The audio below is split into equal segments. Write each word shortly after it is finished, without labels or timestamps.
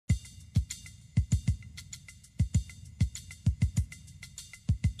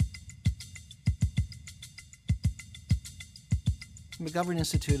McGovern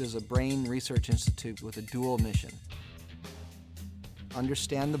Institute is a brain research institute with a dual mission.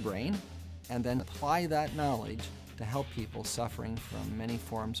 Understand the brain, and then apply that knowledge to help people suffering from many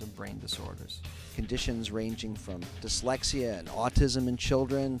forms of brain disorders. Conditions ranging from dyslexia and autism in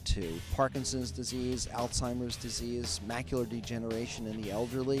children to Parkinson's disease, Alzheimer's disease, macular degeneration in the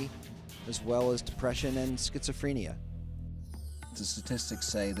elderly, as well as depression and schizophrenia. The statistics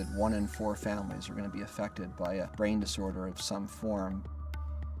say that 1 in 4 families are going to be affected by a brain disorder of some form.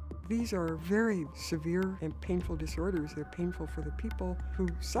 These are very severe and painful disorders. They're painful for the people who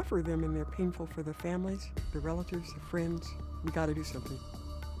suffer them, and they're painful for the families, the relatives, the friends. We got to do something.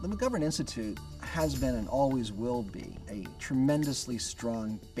 The McGovern Institute has been and always will be a tremendously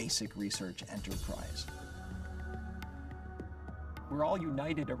strong basic research enterprise. We're all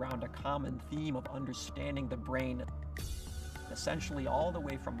united around a common theme of understanding the brain, essentially all the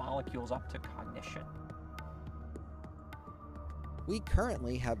way from molecules up to cognition. We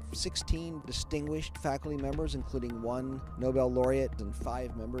currently have 16 distinguished faculty members, including 1 Nobel laureate and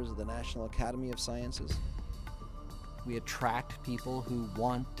 5 members of the National Academy of Sciences. We attract people who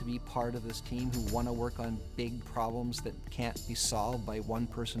want to be part of this team, who want to work on big problems that can't be solved by one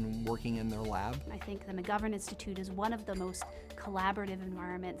person working in their lab. I think the McGovern Institute is one of the most collaborative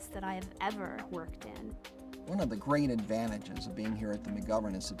environments that I have ever worked in. One of the great advantages of being here at the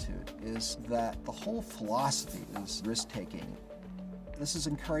McGovern Institute is that the whole philosophy is risk-taking. This is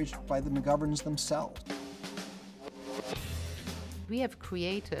encouraged by the McGoverns themselves. We have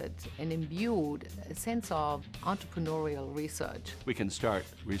created and imbued a sense of entrepreneurial research. We can start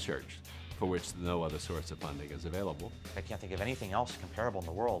research for which no other source of funding is available. I can't think of anything else comparable in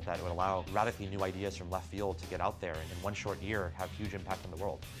the world that would allow radically new ideas from left field to get out there and in one short year have huge impact on the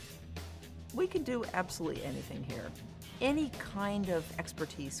world. We can do absolutely anything here. Any kind of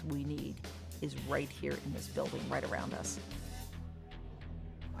expertise we need is right here in this building, right around us.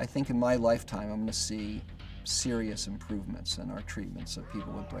 I think in my lifetime I'm going to see serious improvements in our treatments of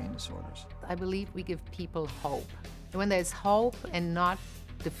people with brain disorders. I believe we give people hope. And when there's hope and not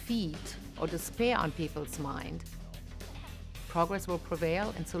defeat or despair on people's mind, progress will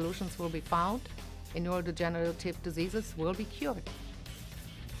prevail and solutions will be found and neurodegenerative diseases will be cured.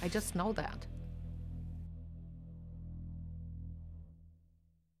 I just know that.